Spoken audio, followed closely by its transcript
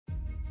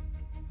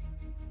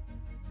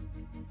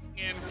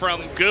In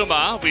from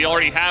Guma, we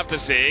already have the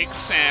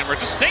Ziggs, and we're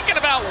just thinking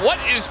about what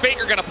is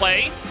Baker going to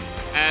play,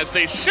 as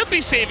they should be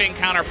saving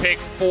counter pick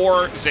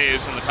for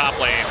Zeus in the top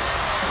lane.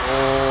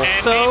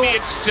 And so, maybe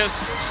it's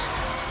just...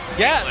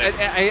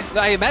 Yeah,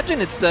 I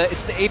imagine it's the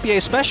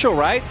APA special,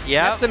 right?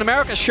 Yeah. Captain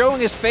America showing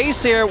his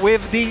face here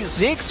with the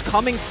Ziggs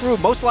coming through,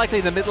 most likely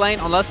in the mid lane,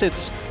 unless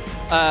it's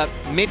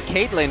mid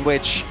CAITLYN,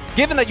 which,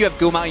 given that you have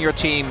Guma on your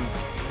team,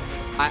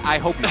 I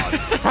hope not.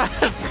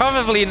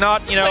 Probably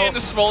not, you know. Playing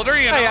the Smolder,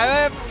 you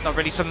know. Not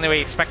really something that we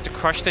expect to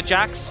crush the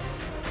Jax.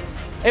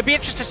 It'd be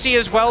interesting to see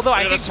as well, though.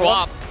 I think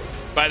swap.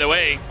 By the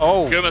way,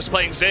 Guma's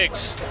playing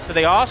Ziggs. So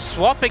they are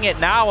swapping it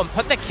now and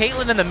putting the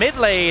CAITLYN in the mid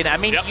lane. I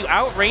mean, you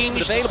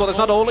outranged. Available. There's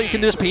not all you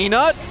can do is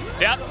Peanut.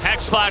 Yep,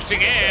 Hex splashing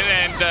in,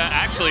 and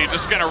actually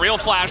just going to real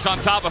flash on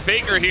top of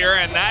Faker here,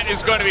 and that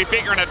is going to be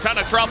Faker in a ton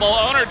of trouble.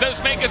 Owner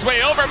does make his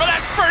way over, but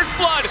that's first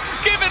blood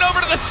given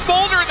over to the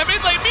Smolder in the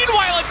mid lane.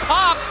 Meanwhile, at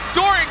top,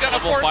 Doran going to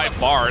force a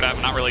Bard.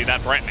 Not really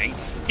that threatening.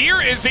 Here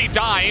is a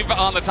dive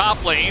on the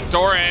top lane.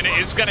 Doran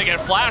is going to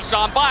get flashed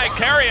on by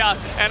Keria,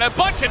 and a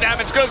bunch of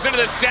damage goes into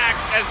this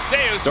Jax as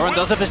Zeus. Doran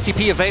does have his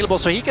TP available,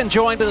 so he can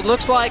join, but it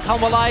looks like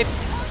Humalife.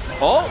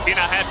 Pina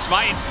had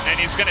Smite, and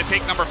he's going to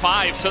take number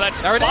 5. So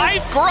that's 5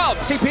 grubs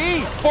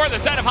TP for the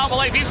side of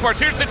Humalife Esports.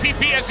 Here's the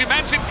TP, as you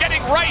mentioned,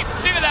 getting right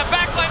into that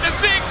backline. The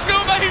Ziggs,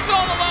 Guma, he's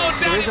all alone.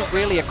 There isn't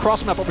really a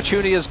cross-map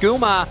opportunity as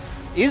Guma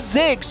is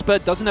Ziggs,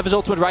 but doesn't have his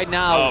ultimate right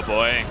now. Oh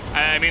boy.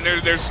 I mean,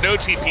 there's no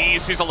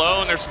TPs. He's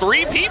alone. There's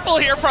 3 people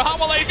here for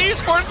Humalife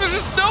Esports. There's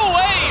just no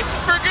way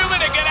for Guma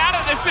to get out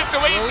of this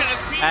situation.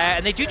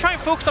 And they do try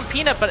and focus on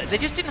Peanut, but they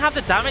just didn't have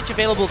the damage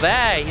available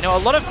there. You know, a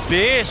lot of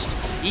burst,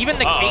 even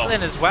the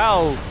CAITLYN as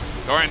well.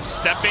 Doran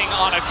stepping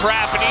on a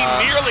trap, and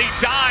he nearly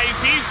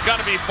dies. He's going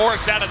to be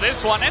forced out of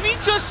this one, and he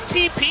just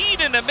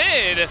TP'd in the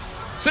mid.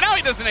 So now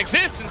he doesn't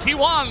exist, and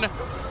T1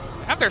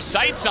 have their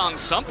sights on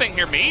something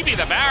here. Maybe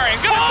the Baron.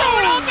 Gonna throw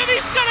it out, and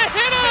he's gonna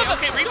hit him!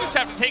 Okay, we just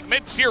have to take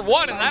mid tier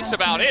 1, and that's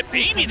about it.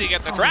 Maybe to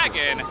get the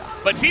Dragon,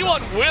 but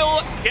T1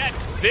 will get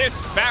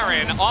this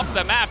Baron off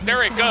the map.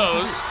 There it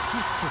goes.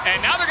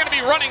 And now they're gonna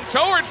be running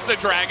towards the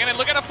Dragon and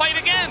looking to fight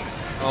again.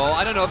 Oh,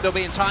 I don't know if they'll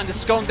be in time. This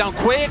is going down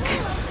quick.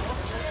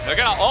 They're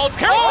gonna ult.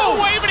 Carry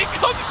away, but he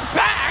comes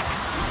back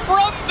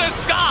from the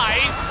sky,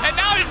 and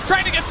now he's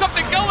trying to get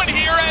something going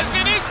here, as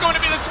it is going to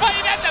be the Smite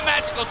and the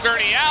magical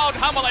journey out.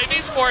 Humalife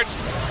Esports,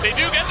 they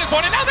do get this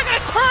one, and now they're going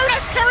to turn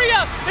as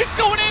Keria is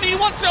going in. He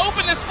wants to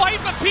open this fight,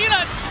 but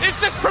Peanut is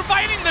just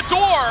providing the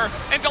door,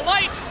 and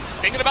Delight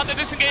thinking about the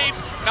disengage.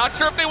 Not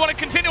sure if they want to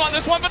continue on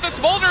this one, but the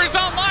Smolder is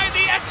online.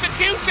 The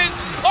executions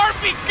are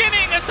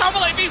beginning as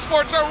Humalife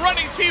Esports are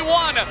running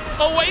T1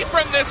 away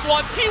from this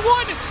one.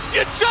 T1,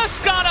 you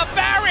just got a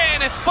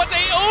Baron, but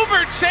they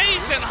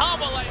overchase, and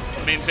Humalife.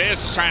 I mean,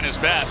 Zeus is trying his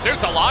best.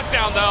 There's the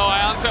lockdown, though,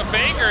 onto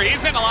Faker.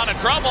 He's in a lot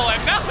of trouble, and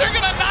now they're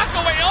going to knock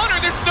away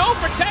Owner. There's no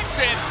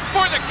protection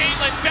for the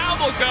CAITLYN. Down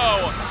will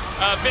go.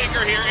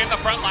 Faker here in the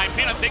front line.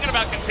 Peanut thinking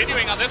about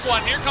continuing on this one.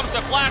 Here comes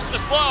the flash,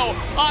 the slow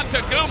onto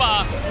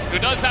Guma, who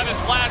does have his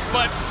flash,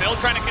 but still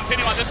trying to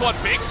continue on this one.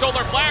 Big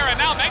solar flare, and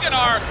now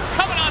Meganar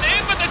coming on in,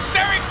 but the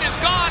Sterix is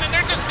gone, and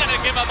they're just going to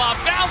give him up.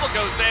 Down will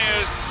go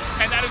Zeus.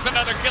 And that is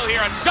another kill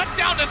here. A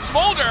shutdown to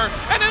Smolder,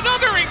 and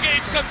another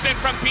engage comes in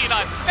from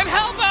Peanut. And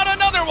how about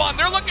another one?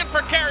 They're looking for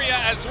Keria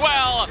as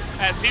well,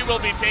 as he will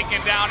be taken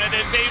down. It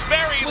is a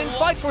very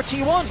fight for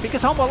T1,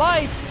 because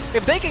Humalife,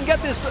 if they can get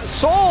this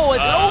soul,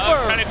 it's over.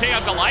 Trying to take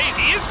out Delight.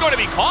 He is going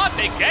to be caught.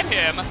 They get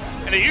him,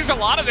 and they use a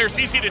lot of their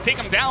CC to take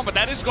him down, but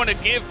that is going to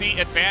give the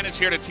advantage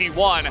here to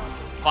T1.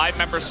 5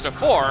 members to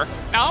 4.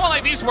 Now,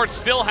 Humalife Esports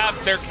still have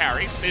their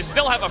carries. They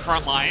still have a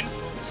front line,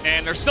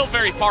 and they're still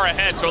very far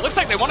ahead, so it looks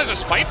like they want to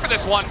just fight for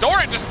this one.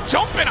 Doran just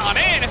jumping on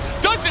in,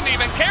 doesn't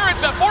even care.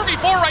 It's a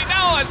 4v4 right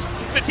now as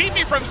the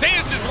TP from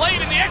Zeus is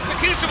late, and the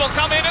execution will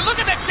come in. And look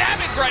at the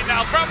damage right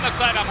now from the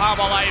side of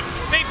Humalife.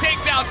 They take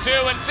down 2,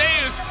 and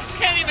Zeus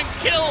can't even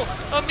kill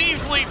a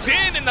measly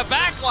Jhin in the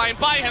backline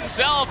by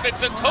himself.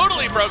 It's a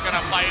totally broken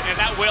up fight, and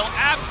that will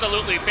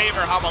absolutely favor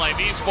Humalife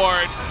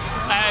Esports.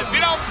 As you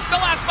know, the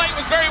last fight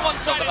was very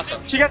one-sided.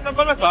 시계는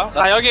걸렸어.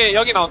 아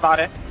여기 나온다.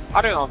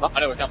 아래 나온다.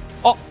 아래 볼게.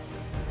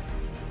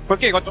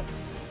 볼게 이건 좀.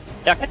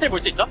 야, 캐틀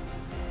볼 수 있어?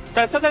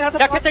 자, 천천히 하자.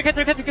 야,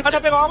 캐틀. 하자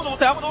빼고 아무도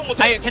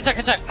못해. 아니,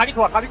 괜찮아. 각이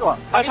좋아.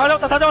 아,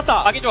 다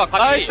잡았다. 각이 좋아.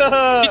 나이스.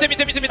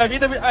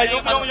 밑에. 아,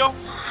 용.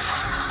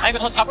 아, 이거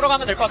더 잡으러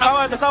가면 될 것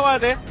같아. 싸워야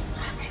돼.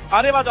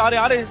 아래 봐줘,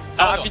 아래.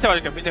 아, 밑에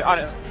봐줄게, 밑에,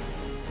 아래.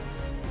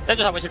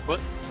 샌드 잡으실 분?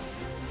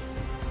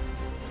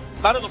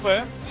 나는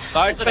높아요.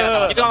 나이스.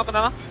 미드 가면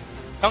끝나나?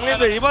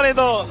 형님들,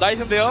 이번에도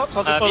나이스인데요?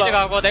 미드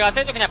가고 내가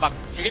샌드 그냥 막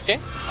죽일게.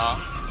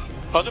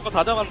 져줄 거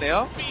다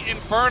잡았네요.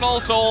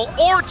 Infernal Soul,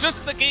 or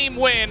just the game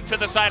win to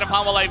the side of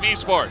Humalife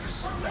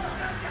Esports.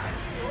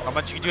 Not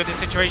much you can do in this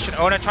situation.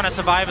 Owner trying to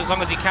survive as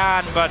long as he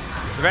can, but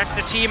the rest of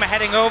the team are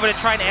heading over to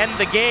try and end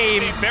the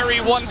game. A very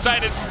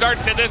one-sided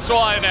start to this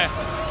one,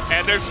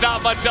 and there's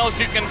not much else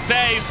you can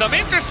say. Some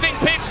interesting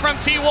picks from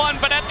T1,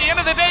 but at the end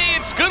of the day,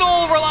 it's good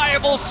old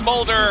reliable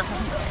Smolder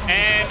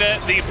and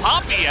the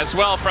Poppy as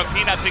well from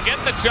Peanut to get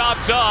the job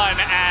done,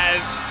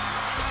 as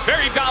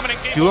Very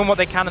dominant game. Doing what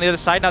they can on the other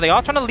side. Now they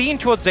are trying to lean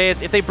towards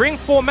Zeus. If they bring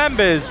 4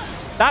 members,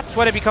 that's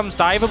when it becomes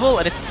diveable,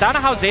 and it's down to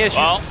how Zeus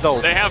shoots,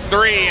 though. They have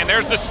 3, and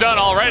there's the stun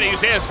already.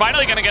 Zeus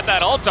finally going to get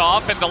that ult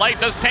off, and Delight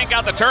does tank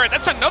out the turret.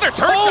 That's another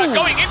turret shot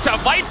going into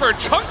Viper,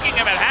 chunking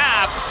him in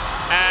half.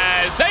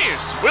 As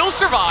Zeus will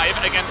survive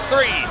against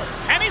 3.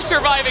 Can he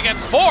survive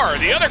against 4?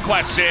 The other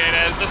question,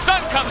 as the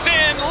stun comes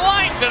in,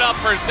 lines it up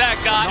for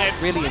Zeka.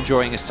 Not really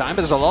enjoying his time,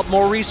 but there's a lot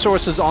more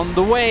resources on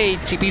the way.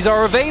 TPs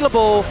are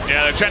available.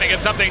 Yeah, they're trying to get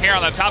something here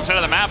on the top side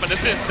of the map, but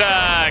this is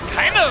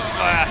kind of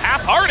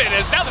half-hearted,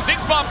 as now the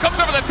Ziggs bomb comes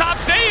over the top.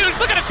 Zeus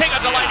looking to take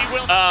out Delight. He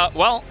will.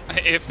 Well,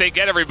 if they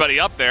get everybody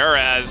up there,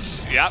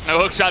 as, yeah, no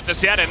hook shot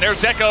just yet, and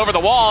there's Zeka over the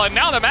wall, and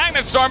now the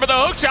Magnet Storm, but the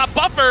hook shot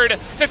buffered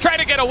to try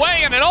to get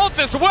away, and an ult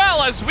as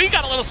well, as we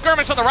got a little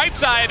skirmish on the right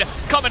side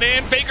coming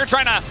in. Faker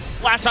trying to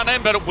flash on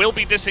in, but it will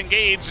be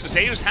disengaged.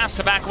 Zeus has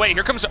to back away.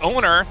 Here comes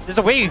Owner. There's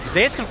a way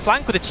Zeus can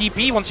flank with a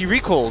TP once he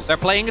recalls. They're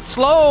playing it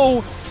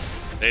slow.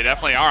 They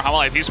definitely are.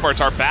 HLE Esports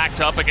are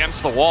backed up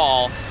against the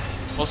wall.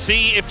 We'll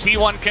see if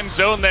T1 can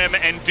zone them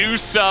and do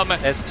some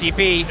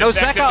TP. No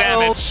Zeka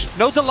damage.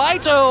 No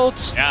Delight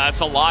ult. Yeah,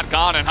 that's a lot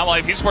gone. And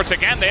HLE Esports,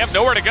 again, they have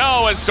nowhere to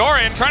go, as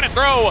Doran trying to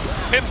throw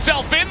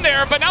himself in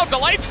there, but now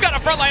Delight's got a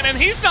front line, and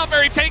he's not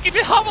very tanky.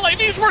 HLE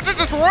Esports are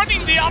just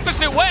running the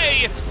opposite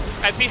way,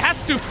 as he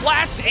has to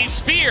flash a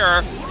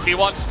spear.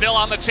 T1's still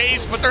on the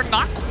chase, but they're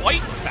not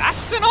quite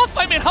fast enough.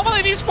 I mean,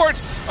 HLE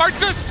Esports are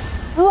just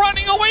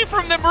running away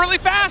from them really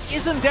fast.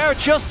 Isn't there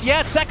just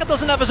yet. Zeka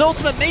doesn't have his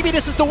ultimate. Maybe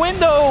this is the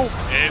window.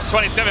 It's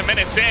 27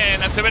 minutes in.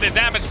 That's a bit of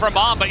damage from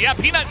Bomb, but yeah,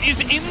 Peanut is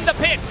in the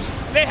pit.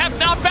 They have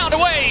not found a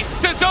way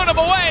to zone him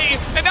away,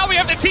 and now we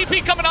have the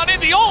TP coming on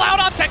in. The all-out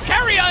onto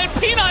Carrier, and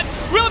Peanut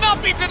will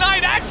not be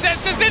denied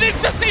access, as it is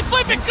just a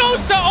flip. It goes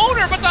to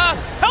Owner, but the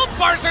health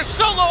bars are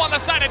so low on the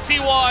side of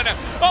T1.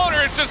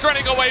 Owner is just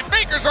running away.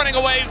 Faker's running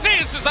away.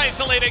 Zeus is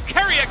isolated.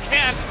 Carrier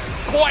can't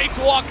quite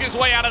walk his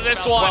way out of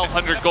this one.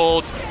 1,200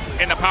 gold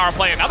in the power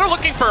play. And now they're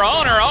looking for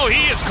Owner. Oh,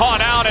 he is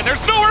caught out, and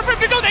there's nowhere for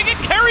him to go. They get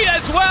Carrier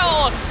as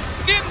well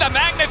in the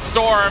Magnet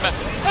Storm.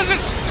 This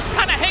is just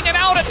kind of hanging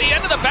out at the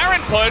end of the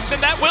Baron push,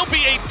 and that will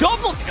be a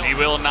double kill. He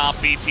will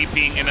not be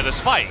TPing into this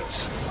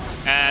fight.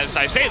 As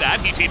I say that,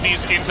 he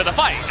TPs into the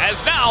fight.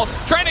 As now,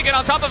 trying to get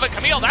on top of a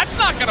Camille, that's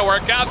not going to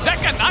work out.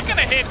 Zeka not going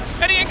to hit,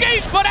 and he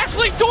engaged, but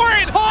actually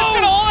Doran is going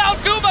to all-out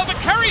Guma, but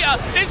Carrier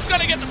is going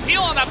to get the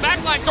peel on that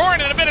backline.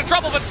 Doran in a bit of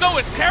trouble, but so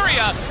is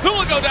Carrier. Who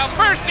will go down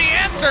first? The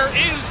answer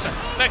is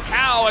the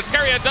cow, as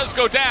Carrier does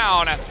go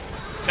down.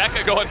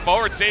 Zeka going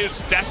forward, Zeus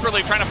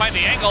desperately trying to find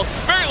the angle.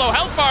 Very low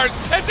health bars,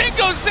 as in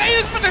goes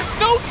Zeus, but there's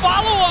no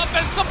follow-up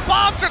as some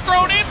bombs are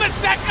thrown in, but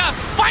Zeka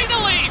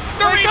finally,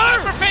 the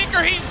rebound for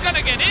Faker, he's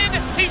gonna get in,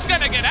 he's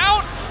gonna get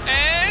out,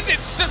 and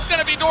it's just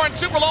gonna be Doran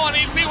super low on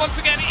HP once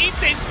again,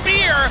 eats a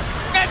spear,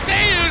 and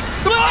Zeus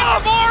looking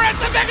for more as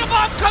the Mega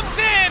Bomb comes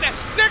in.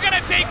 They're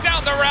gonna take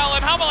down the Rel,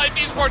 and HLE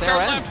Esports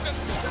are left.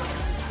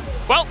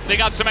 Well, they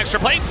got some extra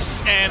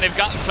plates, and they've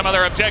gotten some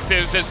other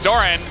objectives, as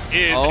Doran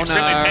is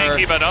extremely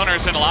tanky, but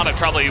Owner's in a lot of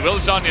trouble. He will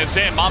zone you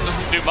in. Mom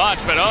doesn't do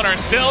much, but Owner's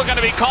still going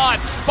to be caught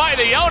by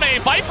the Yone.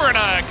 Viper in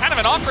a kind of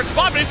an awkward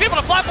spot, but he's able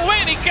to flap away,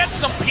 and he gets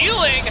some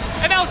peeling.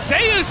 And now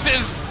Zeus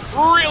is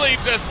really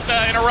just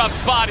in a rough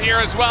spot here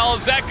as well.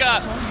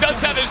 Zeka does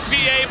have his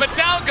GA, but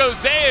down goes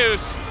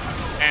Zeus.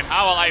 And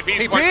HLE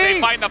Esports, they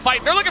find the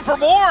fight. They're looking for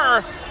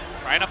more.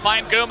 Trying to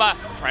find Guma,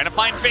 trying to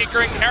find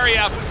Faker and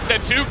Carrier. The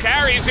 2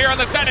 carries here on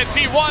the side of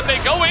T1. They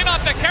go in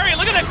onto Carrier.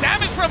 Look at the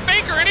damage from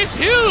Faker. It is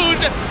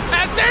huge,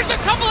 as there's a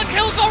couple of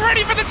kills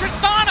already for the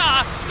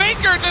Tristana.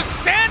 Faker just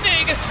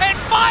standing and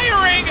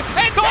firing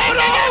and taking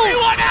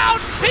everyone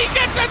out. He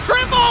gets a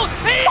triple.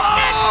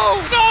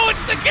 No, it's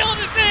the kill of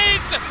the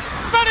Ziggs.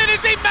 But it is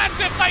a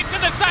massive fight to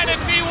the side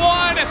of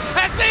T1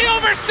 as they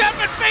overstep,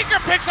 and Faker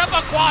picks up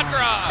a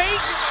Quadra.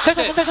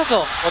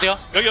 펼쳤어. 어디야?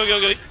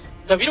 여기.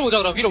 야, 위로 보자,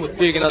 그럼. 위로 보자.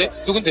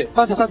 누군데?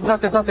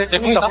 상태. 내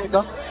궁이다.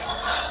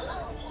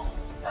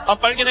 아,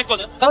 빨긴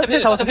했거든. 상태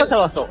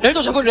잡았어.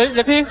 렐도 저거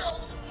레피.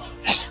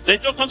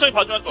 내쪽 천천히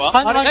봐주면 좋아.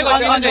 아래 좋아.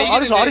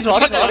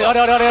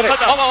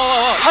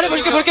 아래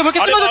볼게. 쓸어줘.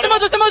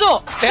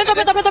 펜타.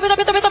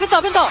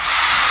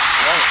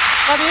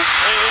 까비.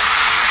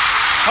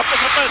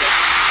 잡아야 돼.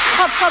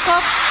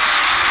 탑.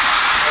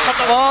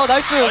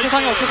 나이스.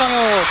 오케상형.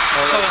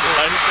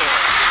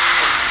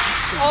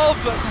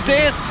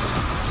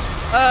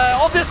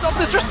 Of this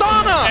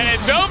Tristana! And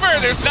it's over.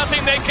 There's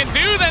nothing they can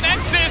do. The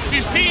Nexus,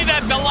 you see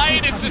that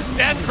Delight is just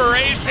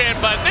desperation.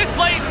 But this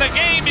late in the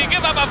game, you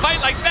give up a fight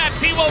like that,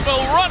 T1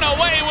 will run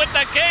away with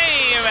the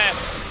game.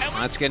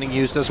 That's getting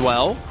used as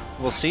well.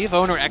 We'll see if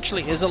Owner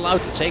actually is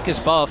allowed to take his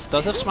buff.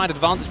 Does have smite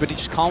advantage, but he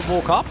just can't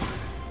walk up.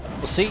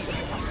 We'll see.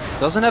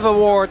 Doesn't have a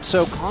ward,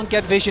 so can't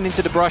get vision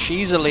into the brush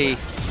easily.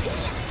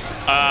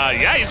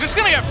 Yeah, he's just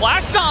gonna get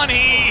flashed on.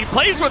 He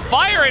plays with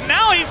fire, and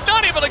now he's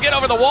not able to get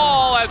over the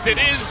wall, as it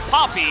is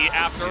Poppy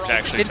after. He's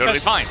actually totally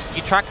fine.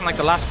 He tracked in like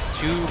the last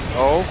 2.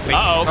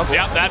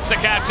 Yeah, that's the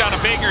catch on a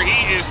Faker.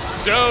 He is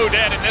so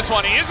dead in this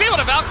one. He is able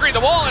to Valkyrie the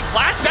wall and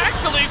flash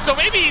actually, so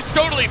maybe he's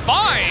totally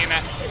fine.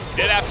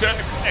 Did have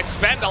to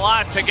expend a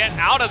lot to get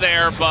out of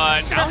there,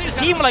 but now His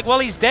team, like, well,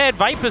 he's dead.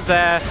 Viper's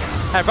there.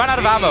 Ran out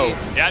of ammo.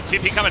 Yeah,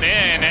 TP coming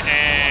in,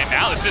 and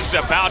now this is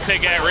about to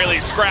get really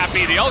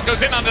scrappy. The ult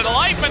goes in onto the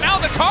light, but now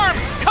the charm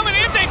coming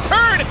in. They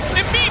turn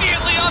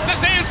immediately on the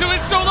Zeus, who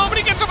is so low, but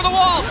he gets over the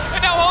wall.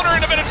 And now Owner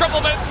in a bit of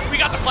trouble, but we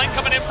got the flank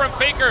coming in from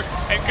Faker.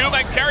 And Guma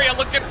and Carrier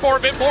looking for a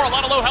bit more. A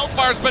lot of low health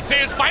bars, but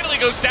Zeus finally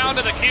goes down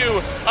to the queue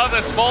of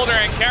the Smolder,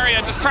 and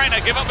Carrier just trying to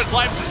give up his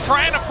life, just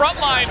trying to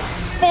frontline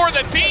for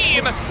the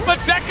team, but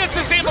Zekus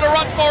is able to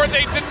run forward.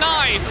 They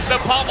deny the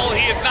pummel.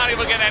 He is not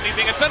able to get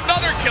anything. It's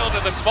another kill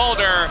to the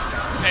Smolder,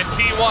 and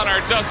T1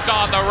 are just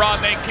on the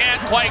run. They can't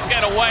quite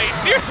get away.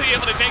 Nearly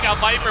able to take out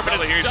Viper,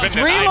 but he's been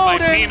denied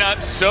by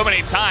Peanut so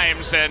many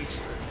times, and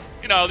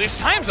you know, these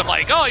times I'm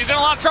like, oh, he's in a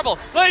lot of trouble.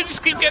 Well, he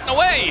just keep getting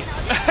away.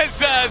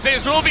 As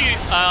Zeus will be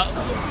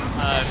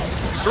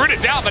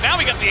rooted down, but now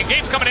we got the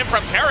engage coming in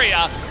from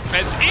Carrier.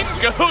 As in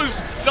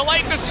goes the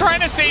light, just trying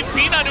to save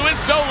Peanut, who is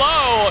so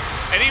low.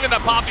 And even the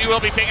Poppy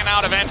will be taken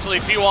out eventually,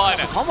 T1.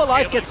 Humble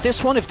Life gets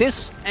this one. If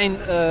this and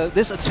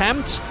this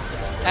attempt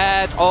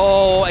at,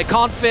 oh, it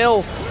can't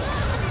fill.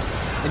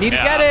 They need to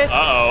get it.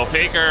 Uh-oh,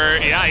 Faker,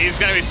 yeah, he's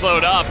going to be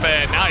slowed up.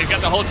 And now he's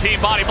got the whole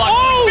team body block.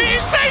 Oh! They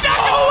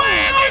knock him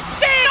away, and they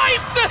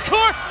snipe the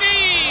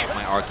Courtney!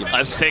 My argument.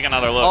 Let's take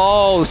another look.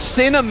 Oh,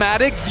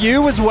 cinematic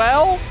view as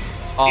well.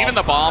 Even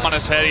the bomb on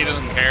his head, he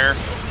doesn't care.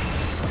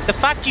 The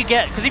fact you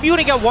get, because if you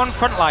only get one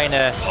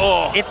frontliner,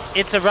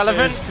 it's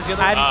irrelevant, and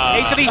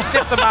HLE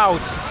sniff them out.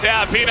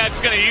 Yeah,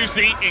 Peanut's going to use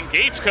the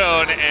engage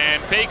code,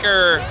 and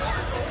Faker,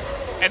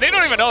 and they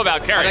don't even know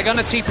about Carrier. Are they going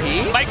to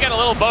TP? Might get a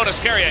little bonus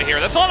Carrier here.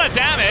 That's a lot of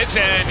damage,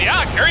 and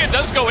yeah, Carrier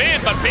does go in,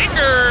 but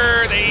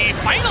Faker, they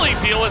finally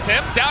deal with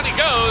him. Down he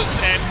goes,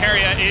 and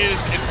Carrier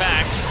is, in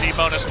fact, the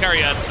bonus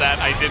Carrier that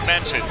I did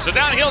mention. So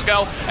down he'll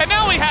go, and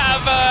now we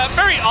have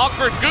very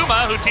awkward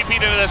Guma, who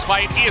TP'd into this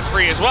fight. He is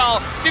free as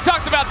well. You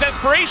talked about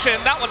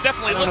desperation. That one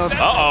definitely looked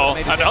dead.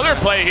 Uh-oh, another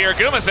play here.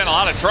 Guma's in a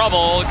lot of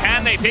trouble.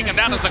 Can they take him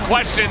down is the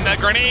question. The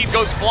grenade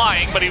goes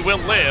flying, but he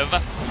will live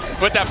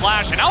with that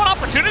flash. And now an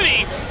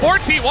opportunity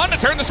for T1 to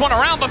turn this one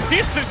around, but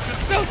this is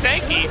so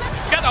tanky.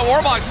 He's got the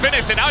Warmog's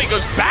finish, and now he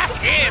goes back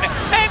in,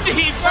 and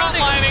he's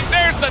frontlining.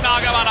 There's the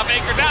knock on a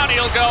Faker. Down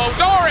he'll go.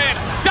 Doran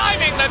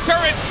diving the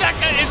turret.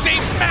 Second is a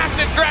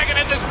massive dragon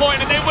at this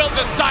point, and they will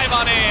just dive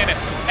on in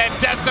and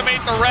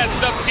decimate the rest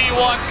of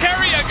T1.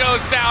 Carrier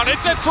goes down.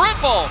 It's a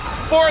triple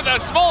for the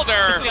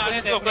Smolder.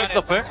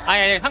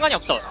 아니 상관이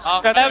없어.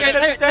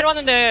 여기 테러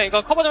왔는데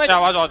이거 커버 좀 해줘. 야,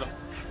 맞아.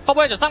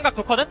 커버해줘. 삼각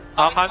좋거든.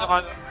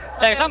 가져.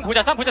 네, 쌈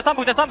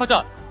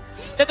보자.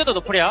 세트도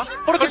노플이야.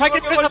 그렇게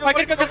발길이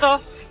끊겼어.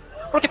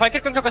 그렇게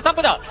발길이 끊겼고 쌈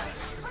보자.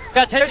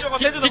 야,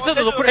 직스도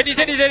노플.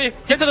 제니.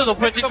 제트도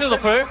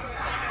노플.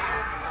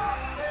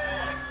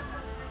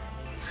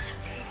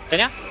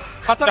 되냐?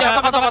 갔다.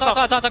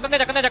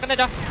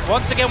 끝내자.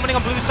 Once again, winning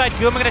on blue side,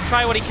 Guma going to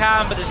try what he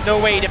can, but there's no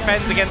way he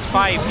defends against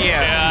 5 here.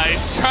 Yeah,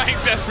 he's trying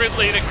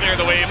desperately to clear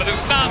the way, but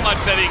there's not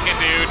much that he can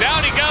do.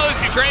 Down he goes,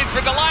 he trades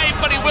for Delight,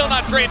 but he will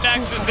not trade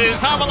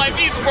Nexuses. Homolife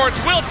Esports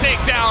will take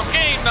down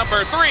game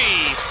number 3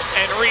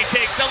 and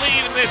retake the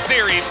lead in this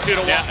series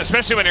 2-1. Yeah,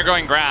 especially when you're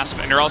going Grasp,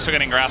 and you're also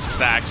getting Grasp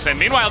stacks. And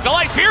meanwhile,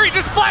 Delight's here, he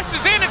just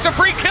flashes in, it's a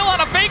free kill on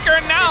a Faker,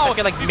 and now... I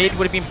feel like mid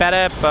would have been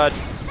better, but...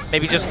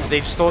 Maybe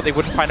they just thought they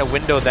wouldn't find a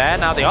window there.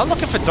 Now they are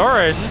looking for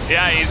Doran.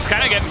 Yeah, he's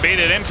kind of getting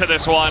baited into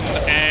this one,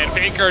 and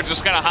Faker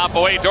just gonna hop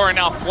away. Doran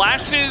now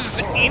flashes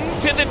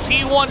into the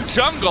T1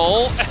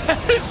 jungle.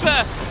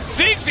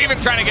 Zeke's even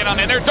trying to get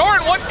on in there.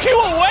 Doran 1Q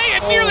away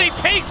and nearly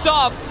takes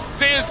off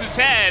Zeus's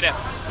head.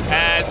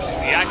 As,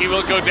 yeah, he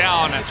will go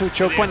down. To a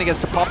choke point against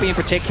the Poppy in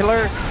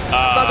particular.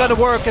 Not gonna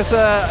work as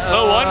a...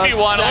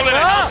 1v1, holding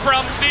it up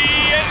from the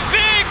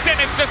Ziggs, and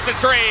it's just a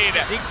trade.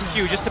 Ziggs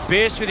Q just to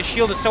burst through the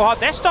shield is so hard.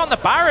 They're starting the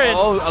Baron.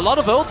 Oh, a lot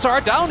of ults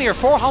are down here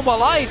for Humble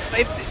Life.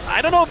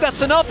 I don't know if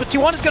that's enough, but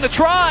T1 is gonna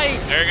try.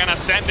 They're gonna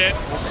send it.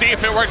 We'll see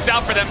if it works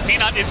out for them.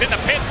 Peanut is in the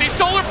pit. The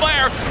solar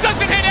flare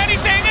doesn't hit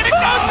anything, and it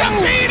goes to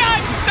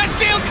Peanut. The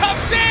steal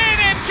comes in,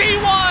 and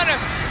T1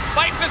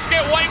 might just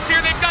get wiped here.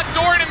 They've got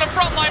Doran in the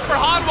front line for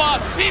Hanwha.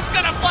 He's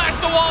gonna flash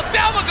the wall.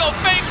 Down will go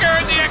Faker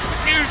in the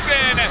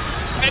execution.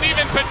 And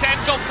even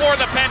potential for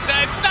the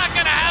Penta. It's not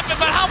gonna happen,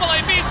 but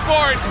Homolife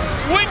Esports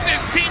with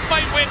this team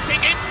fight win,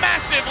 take a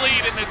massive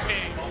lead in this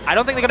game. I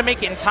don't think they're gonna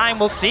make it in time.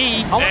 We'll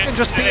see. Hanwha can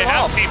just beat him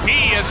off.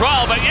 TP as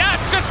well, but yeah,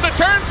 it's just the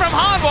turn from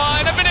Hanwha,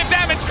 and a bit of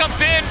damage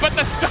comes in, but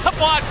the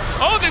stopwatch.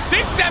 Oh, the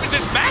 6 damage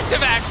is massive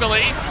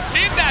actually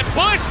in that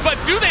push, but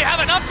do they have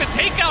enough to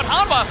take out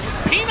Hanwha?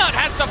 Peanut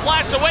has to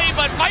flash away,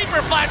 but Viper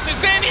flashes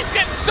in. He's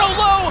getting so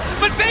low,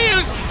 but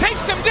Zeus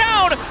takes him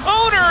down.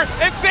 Owner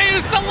and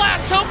Zeus, the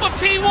last hope of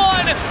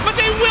T1, but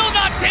they will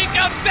not take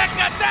out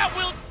Zeka. That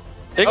will.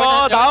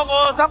 이거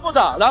나오고 쌍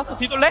보자. 라스트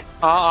뒤돌래?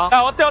 야,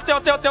 어때?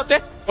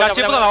 야,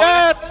 지금부터 나와.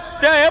 야,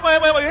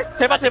 해봐.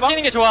 대박.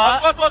 치는 게 좋아.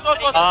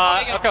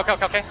 좋아.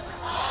 오케이.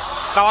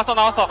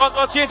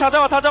 나왔어. 뒤에 다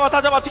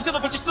잡아. 직스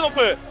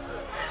노플.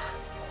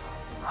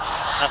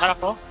 나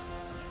살았고.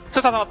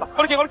 세사 잡았다.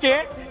 그렇게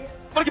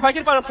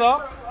발길이 빠졌어.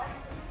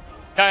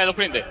 야,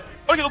 노플인데.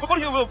 꼬리기 높을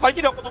꼬리기 높을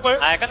발길이 없고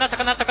높을 아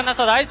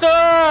끝났어 나이스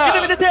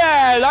미드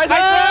텔 나이스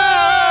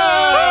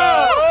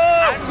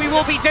And we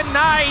will be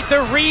denied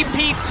the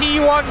repeat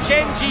T1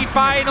 Genji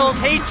finals.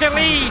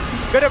 HLE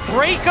gonna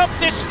break up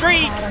the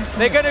streak.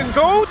 They're gonna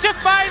go to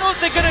finals.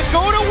 They're gonna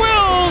go to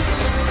Worlds.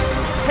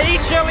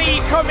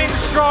 HLE come in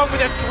strong with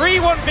a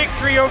 3-1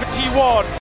 victory over T1.